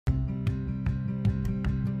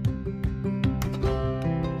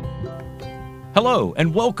Hello,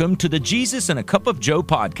 and welcome to the Jesus and a Cup of Joe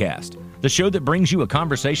podcast, the show that brings you a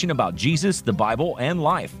conversation about Jesus, the Bible, and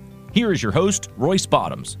life. Here is your host, Royce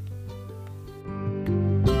Bottoms.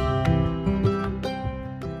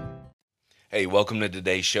 Hey, welcome to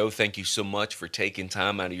today's show. Thank you so much for taking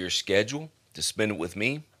time out of your schedule to spend it with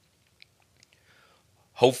me.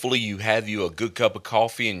 Hopefully you have you a good cup of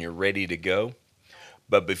coffee and you're ready to go.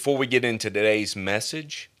 But before we get into today's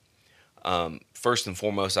message, first and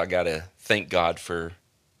foremost, I got to thank God for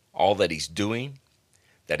all that He's doing,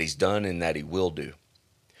 that He's done, and that He will do.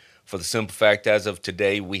 For the simple fact, as of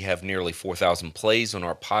today, we have nearly 4,000 plays on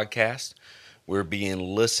our podcast. We're being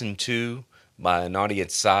listened to by an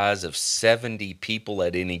audience size of 70 people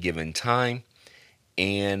at any given time.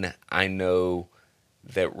 And I know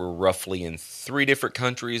that we're roughly in 3 different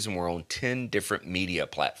countries and we're on 10 different media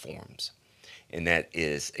platforms. And that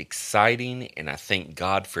is exciting, and I thank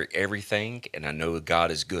God for everything, and I know God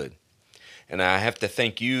is good. And I have to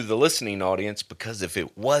thank you, the listening audience, because if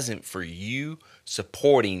it wasn't for you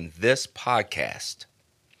supporting this podcast,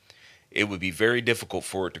 it would be very difficult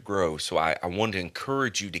for it to grow. So I want to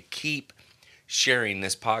encourage you to keep sharing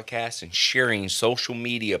this podcast and sharing social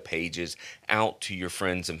media pages out to your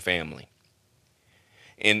friends and family.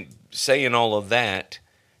 And saying all of that,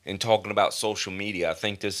 and talking about social media, I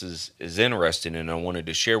think this is interesting, and I wanted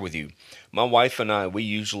to share with you. My wife and I, we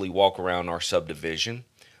usually walk around our subdivision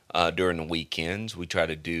during the weekends. We try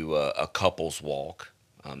to do a couples walk.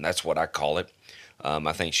 That's what I call it.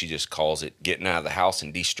 I think she just calls it getting out of the house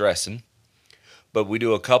and de-stressing. But we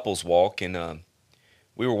do a couples walk, and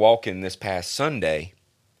we were walking this past Sunday,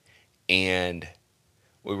 and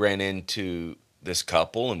we ran into this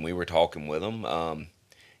couple, and we were talking with them,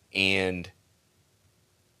 and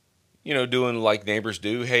you know, doing like neighbors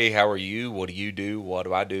do. Hey, how are you? What do you do? What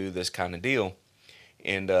do I do? This kind of deal.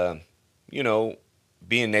 And, you know,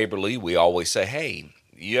 being neighborly, we always say, hey,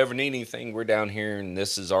 you ever need anything? We're down here and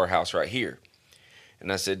this is our house right here.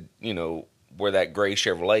 And I said, you know, where that gray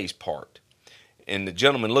Chevrolet's parked. And the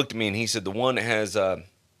gentleman looked at me and he said, the one that has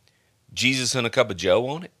Jesus and a Cup of Joe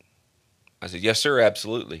on it? I said, yes, sir,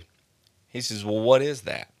 absolutely. He says, well, what is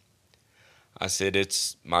that? I said,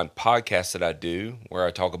 it's my podcast that I do where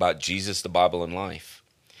I talk about Jesus, the Bible, and life.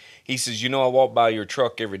 He says, you know, I walk by your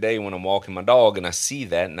truck every day when I'm walking my dog, and I see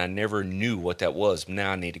that, and I never knew what that was.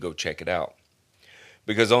 Now I need to go check it out.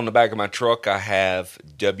 Because on the back of my truck, I have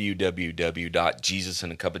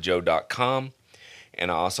www.jesusandacupofjoe.com,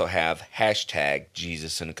 and I also have hashtag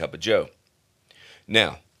Jesus and a Cup of Joe.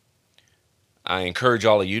 Now, I encourage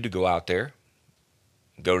all of you to go out there,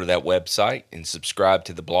 go to that website, and subscribe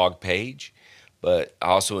to the blog page. But I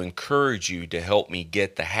also encourage you to help me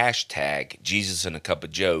get the hashtag Jesus and a Cup of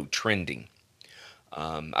Joe trending.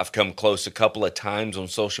 I've come close a couple of times on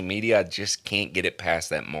social media. I just can't get it past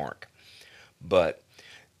that mark. But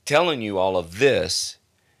telling you all of this,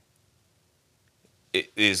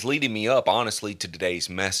 it is leading me up, honestly, to today's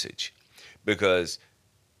message. Because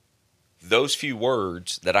those few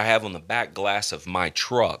words that I have on the back glass of my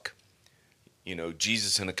truck, you know,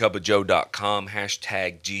 JesusandACupOfJoe.com,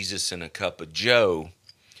 hashtag Jesus and a Cup of Joe,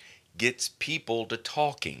 gets people to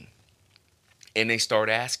talking. And they start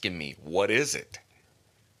asking me, what is it?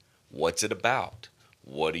 What's it about?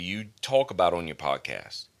 What do you talk about on your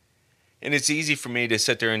podcast? And it's easy for me to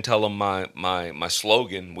sit there and tell them my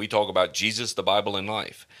slogan. We talk about Jesus, the Bible, and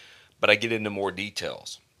life. But I get into more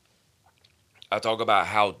details. I talk about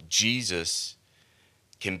how Jesus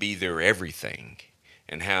can be their everything,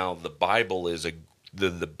 and how the Bible is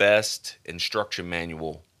the best instruction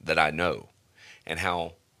manual that I know, and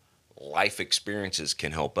how life experiences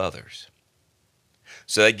can help others.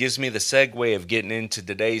 So that gives me the segue of getting into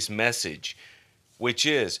today's message, which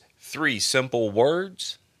is 3 simple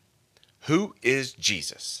words. Who is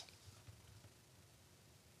Jesus?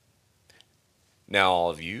 Now all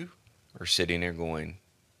of you are sitting there going,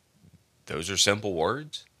 those are simple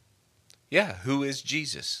words? Yeah, who is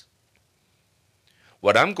Jesus?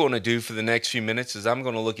 What I'm going to do for the next few minutes is I'm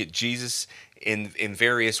going to look at Jesus in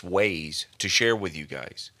various ways to share with you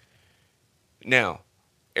guys. Now,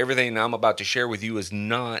 everything I'm about to share with you is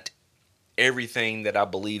not everything that I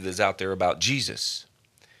believe is out there about Jesus.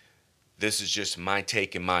 This is just my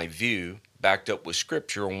take and my view, backed up with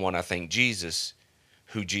scripture on what I think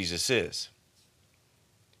who Jesus is.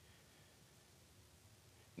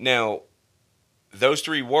 Now, those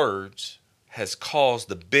 3 words has caused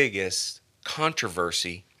the biggest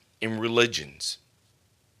controversy in religions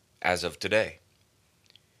as of today.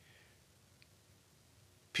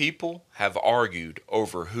 People have argued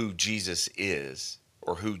over who Jesus is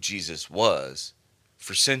or who Jesus was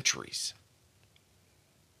for centuries.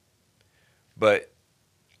 But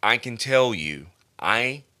I can tell you,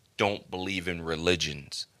 I don't believe in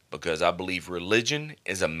religions because I believe religion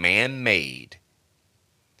is a man-made.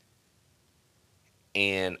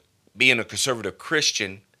 And being a conservative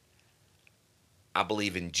Christian, I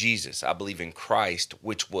believe in Jesus. I believe in Christ,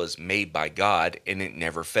 which was made by God, and it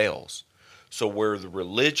never fails. So where the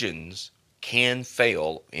religions can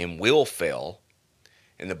fail and will fail,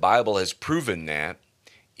 and the Bible has proven that,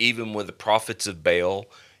 even with the prophets of Baal,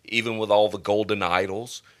 even with all the golden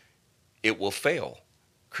idols, it will fail.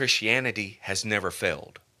 Christianity has never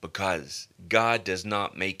failed because God does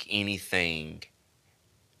not make anything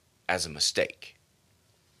as a mistake.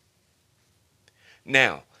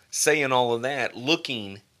 Now, saying all of that,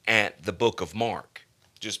 looking at the book of Mark,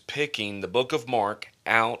 just picking the book of Mark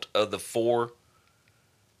out of the four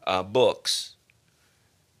books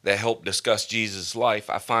that help discuss Jesus' life,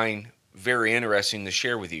 I find very interesting to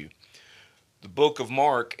share with you. The book of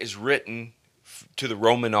Mark is written to the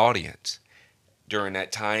Roman audience during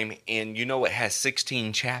that time, and you know it has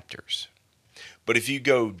 16 chapters. But if you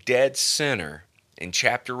go dead center in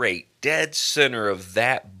chapter 8, dead center of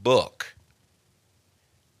that book,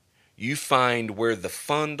 you find where the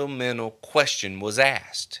fundamental question was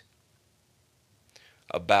asked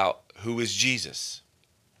about who is Jesus.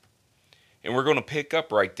 And we're going to pick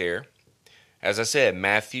up right there. As I said,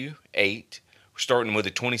 Matthew 8, we're starting with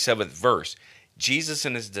the 27th verse. Jesus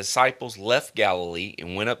and his disciples left Galilee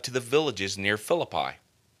and went up to the villages near Philippi.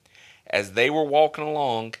 As they were walking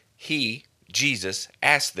along, he, Jesus,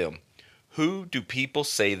 asked them, "Who do people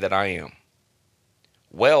say that I am?"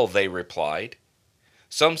 "Well," they replied,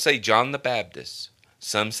 "some say John the Baptist,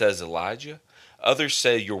 some says Elijah, others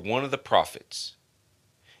say you're one of the prophets."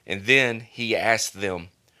 And then he asked them,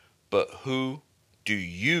 "But who do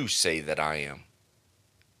you say that I am?"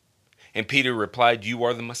 And Peter replied, "You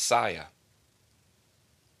are the Messiah."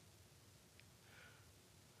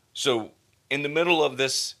 So, in the middle of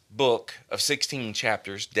this book of 16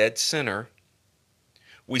 chapters, dead center,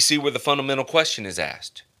 we see where the fundamental question is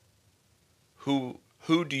asked. Who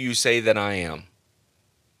do you say that I am?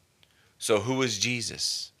 So, who is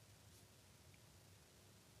Jesus?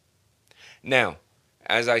 Now,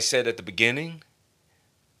 as I said at the beginning,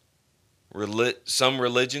 some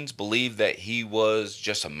religions believe that he was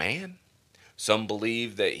just a man. Some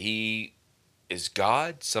believe that he is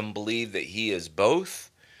God. Some believe that he is both.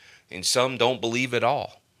 And some don't believe at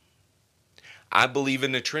all. I believe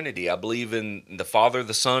in the Trinity. I believe in the Father,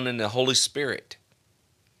 the Son, and the Holy Spirit.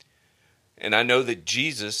 And I know that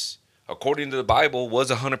Jesus, according to the Bible, was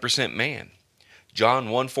 100% man.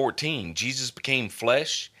 John 1:14, Jesus became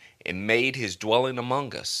flesh and made his dwelling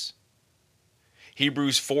among us.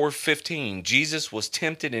 Hebrews 4:15, Jesus was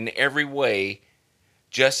tempted in every way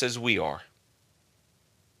just as we are.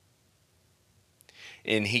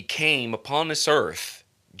 And he came upon this earth.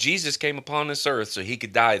 Jesus came upon this earth so he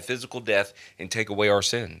could die a physical death and take away our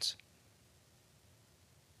sins.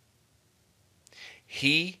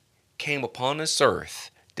 He came upon this earth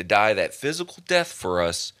to die that physical death for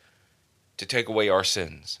us to take away our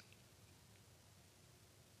sins.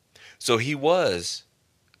 So he was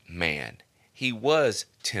man. He was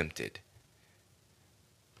tempted.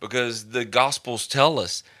 Because the Gospels tell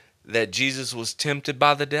us that Jesus was tempted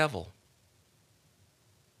by the devil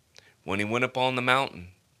when he went up on the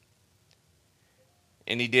mountain.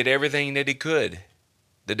 And he did everything that he could,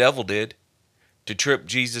 the devil did, to trip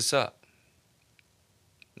Jesus up.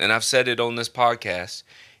 And I've said it on this podcast,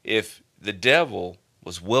 if the devil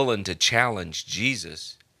was willing to challenge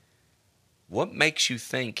Jesus, what makes you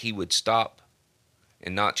think he would stop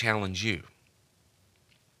and not challenge you?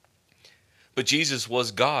 But Jesus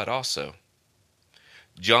was God also.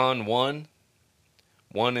 John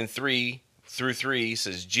 1:1-3 through 3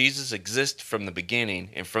 says, Jesus exists from the beginning,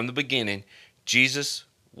 and from the beginning, Jesus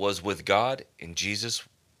was with God, and Jesus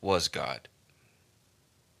was God.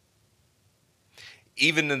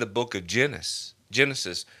 Even in the book of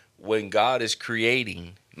Genesis, when God is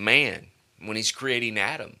creating man, when he's creating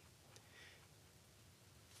Adam,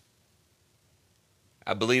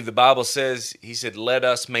 I believe the Bible says, he said, let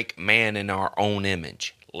us make man in our own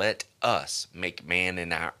image. Let us make man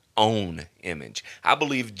in our own image. I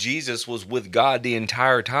believe Jesus was with God the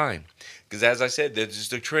entire time. Because as I said, there's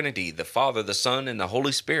the Trinity, the Father, the Son, and the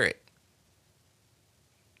Holy Spirit.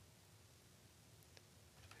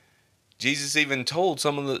 Jesus even told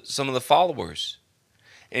some of the followers,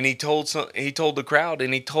 and he told the crowd,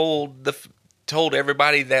 and he told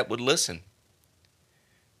everybody that would listen.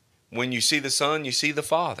 When you see the Son, you see the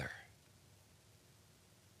Father.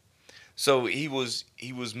 So he was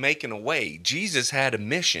making a way. Jesus had a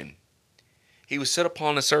mission. He was set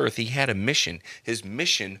upon this earth. He had a mission. His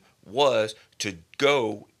mission was to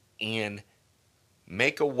go and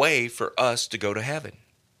make a way for us to go to heaven.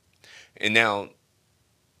 And now,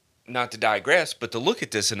 not to digress, but to look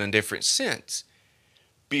at this in a different sense.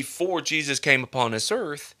 Before Jesus came upon this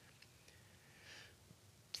earth,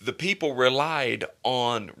 the people relied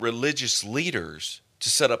on religious leaders to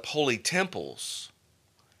set up holy temples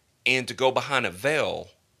and to go behind a veil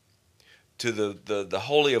to the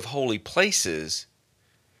holy of holy places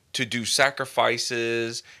to do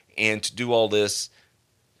sacrifices and to do all this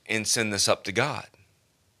and send this up to God.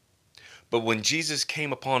 But when Jesus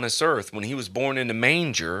came upon this earth, when he was born in a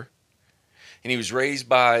manger and he was raised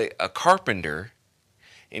by a carpenter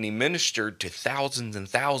and he ministered to thousands and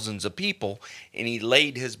thousands of people, and he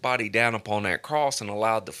laid his body down upon that cross and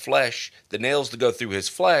allowed the nails to go through his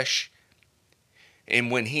flesh. And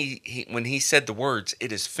when he said the words,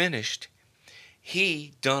 "It is finished,"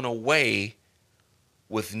 he done away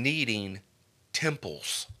with needing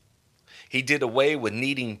temples. He did away with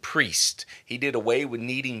needing priests. He did away with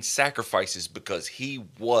needing sacrifices because he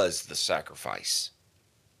was the sacrifice.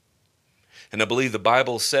 And I believe the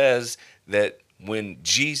Bible says that when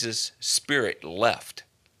Jesus' spirit left,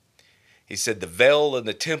 he said the veil in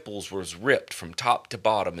the temples was ripped from top to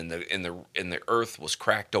bottom, and the earth was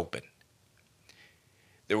cracked open.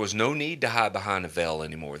 There was no need to hide behind a veil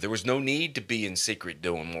anymore. There was no need to be in secret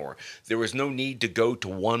doing more. There was no need to go to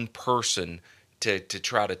one person to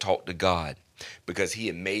try to talk to God, because he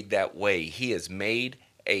had made that way. He has made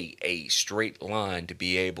a straight line to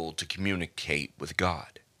be able to communicate with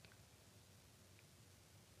God.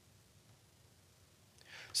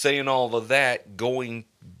 Saying all of that, going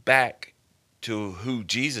back to who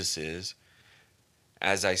Jesus is,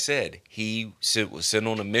 as I said, he was sent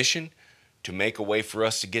on a mission to make a way for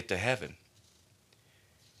us to get to heaven.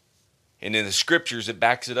 And in the scriptures, it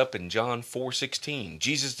backs it up in John 4:16.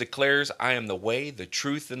 Jesus declares, "I am the way, the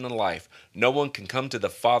truth, and the life. No one can come to the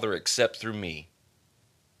Father except through me."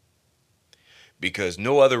 Because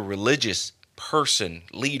no other religious person,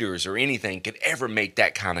 leaders, or anything could ever make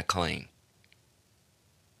that kind of claim.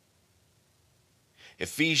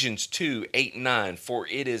 Ephesians 2:8-9, "For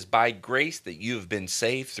it is by grace that you have been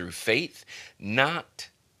saved through faith, not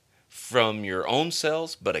from your own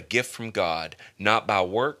selves, but a gift from God, not by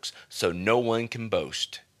works, so no one can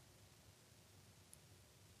boast."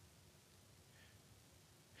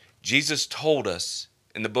 Jesus told us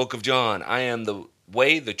in the book of John, "I am the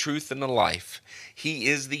way, the truth, and the life." He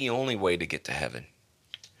is the only way to get to heaven.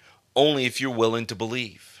 Only if you're willing to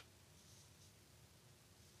believe.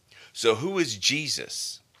 So who is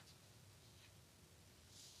Jesus?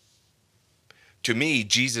 To me,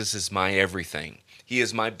 Jesus is my everything. He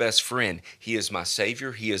is my best friend. He is my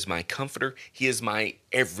Savior. He is my comforter. He is my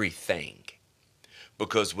everything.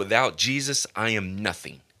 Because without Jesus, I am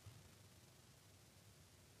nothing.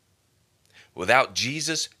 Without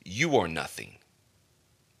Jesus, you are nothing.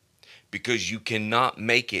 Because you cannot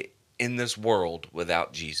make it in this world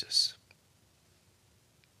without Jesus.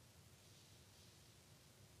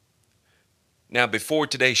 Now, before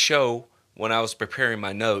today's show, when I was preparing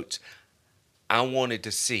my notes, I wanted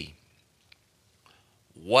to see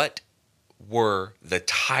what were the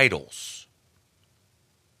titles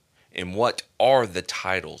and what are the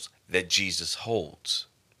titles that Jesus holds.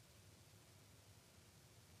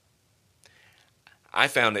 I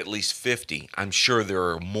found at least 50. I'm sure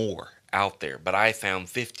there are more out there, but I found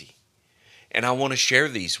 50. And I want to share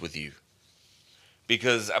these with you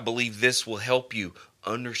because I believe this will help you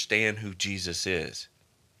understand who Jesus is.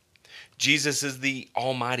 Jesus is the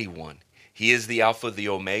Almighty One. He is the Alpha, the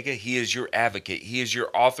Omega. He is your advocate. He is your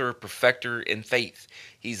author, perfecter in faith.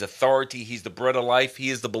 He's authority. He's the bread of life. He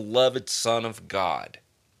is the beloved Son of God.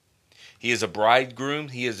 He is a bridegroom.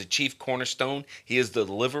 He is a chief cornerstone. He is the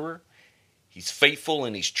deliverer. He's faithful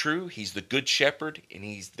and he's true. He's the good shepherd and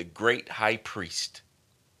he's the great high priest.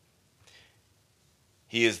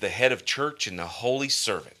 He is the head of church and the holy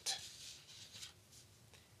servant.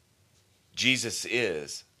 Jesus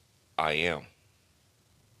is I am.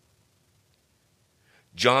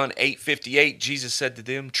 John 8:58, Jesus said to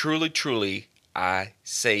them, "Truly, truly, I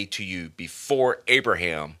say to you, before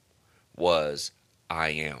Abraham was, I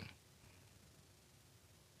am."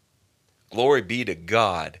 Glory be to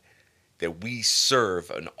God that we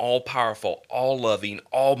serve an all-powerful, all-loving,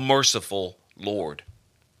 all-merciful Lord.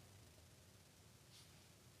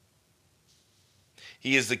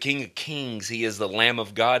 He is the King of Kings. He is the Lamb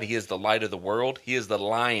of God. He is the light of the world. He is the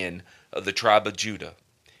Lion of the tribe of Judah.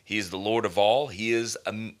 He is the Lord of all. He is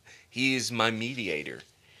my mediator.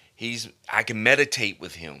 I can meditate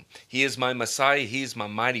with him. He is my Messiah. He is my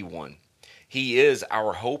mighty one. He is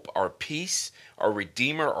our hope, our peace, our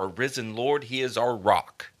Redeemer, our risen Lord. He is our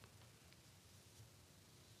rock.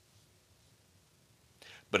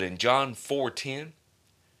 But in John 4:10,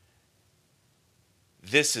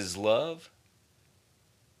 this is love.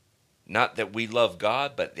 Not that we love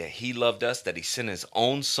God, but that he loved us, that he sent his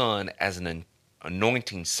own son as an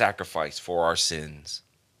anointing sacrifice for our sins.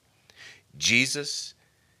 Jesus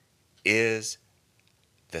is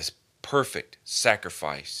this perfect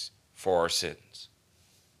sacrifice for our sins.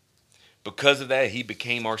 Because of that, he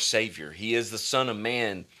became our Savior. He is the Son of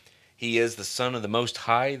Man. He is the Son of the Most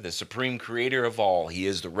High, the supreme creator of all. He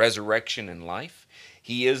is the resurrection and life.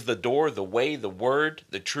 He is the door, the way, the word,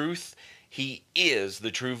 the truth. He is the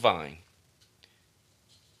true vine.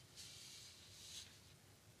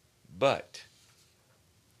 But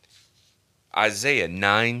Isaiah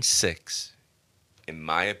 9:6, in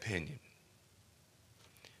my opinion,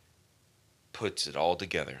 puts it all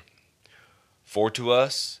together. For to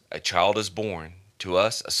us a child is born, to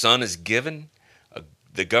us a son is given,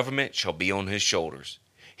 the government shall be on his shoulders.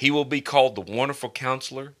 He will be called the Wonderful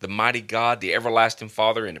Counselor, the Mighty God, the Everlasting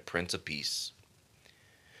Father, and the Prince of Peace.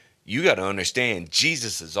 You got to understand,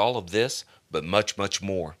 Jesus is all of this, but much, much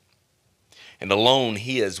more. And alone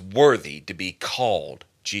he is worthy to be called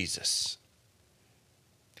Jesus.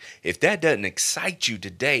 If that doesn't excite you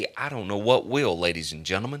today, I don't know what will, ladies and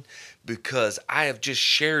gentlemen, because I have just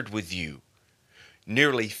shared with you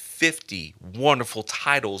nearly 50 wonderful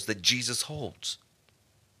titles that Jesus holds.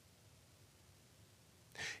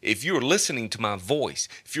 If you're listening to my voice,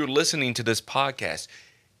 if you're listening to this podcast,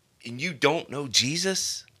 and you don't know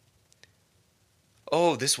Jesus,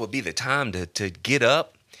 oh, this will be the time to get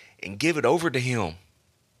up and give it over to him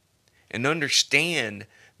and understand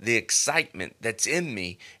the excitement that's in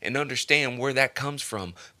me and understand where that comes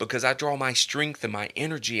from, because I draw my strength and my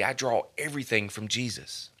energy, I draw everything from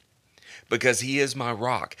Jesus because he is my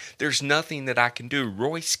rock. There's nothing that I can do.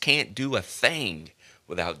 Royce can't do a thing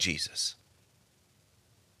without Jesus.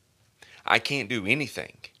 I can't do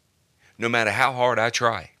anything, no matter how hard I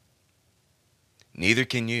try. Neither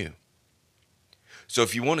can you. So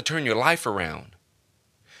if you want to turn your life around,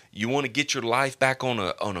 you want to get your life back on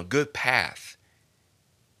a good path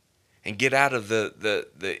and get out of the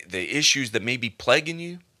issues that may be plaguing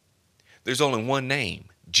you, there's only one name,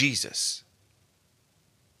 Jesus.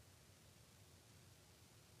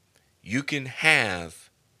 You can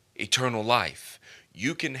have eternal life.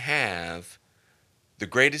 You can have the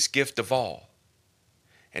greatest gift of all,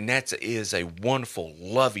 and that is a wonderful,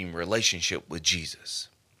 loving relationship with Jesus,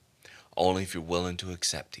 only if you're willing to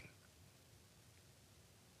accept him.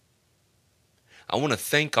 I want to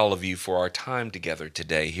thank all of you for our time together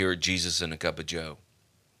today here at Jesus and a Cup of Joe.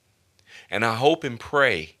 And I hope and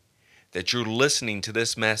pray that you're listening to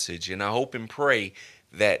this message, and I hope and pray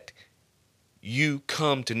that you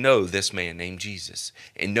come to know this man named Jesus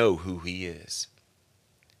and know who he is.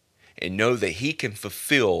 And know that he can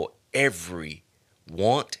fulfill every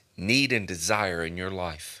want, need, and desire in your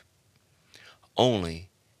life, only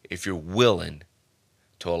if you're willing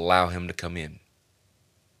to allow him to come in.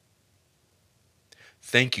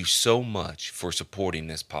 Thank you so much for supporting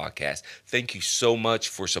this podcast. Thank you so much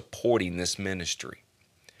for supporting this ministry.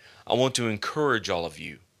 I want to encourage all of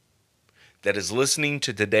you that is listening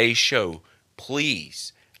to today's show,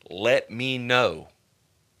 please let me know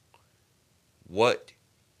what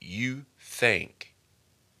you think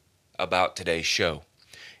about today's show.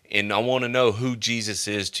 And I want to know who Jesus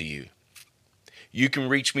is to you. You can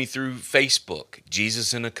reach me through Facebook,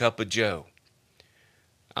 Jesus and a Cup of Joe.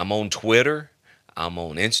 I'm on Twitter. I'm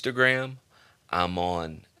on Instagram. I'm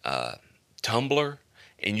on Tumblr.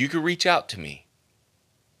 And you can reach out to me.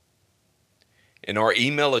 And our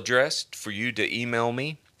email address for you to email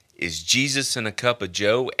me is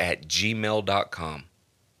jesusandacupofjoe@gmail.com.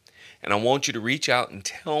 And I want you to reach out and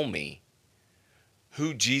tell me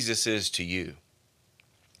who Jesus is to you,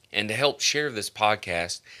 and to help share this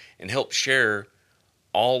podcast and help share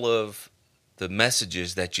all of the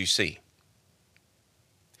messages that you see.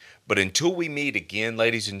 But until we meet again,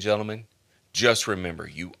 ladies and gentlemen, just remember,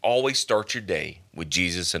 you always start your day with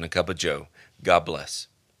Jesus and a Cup of Joe. God bless.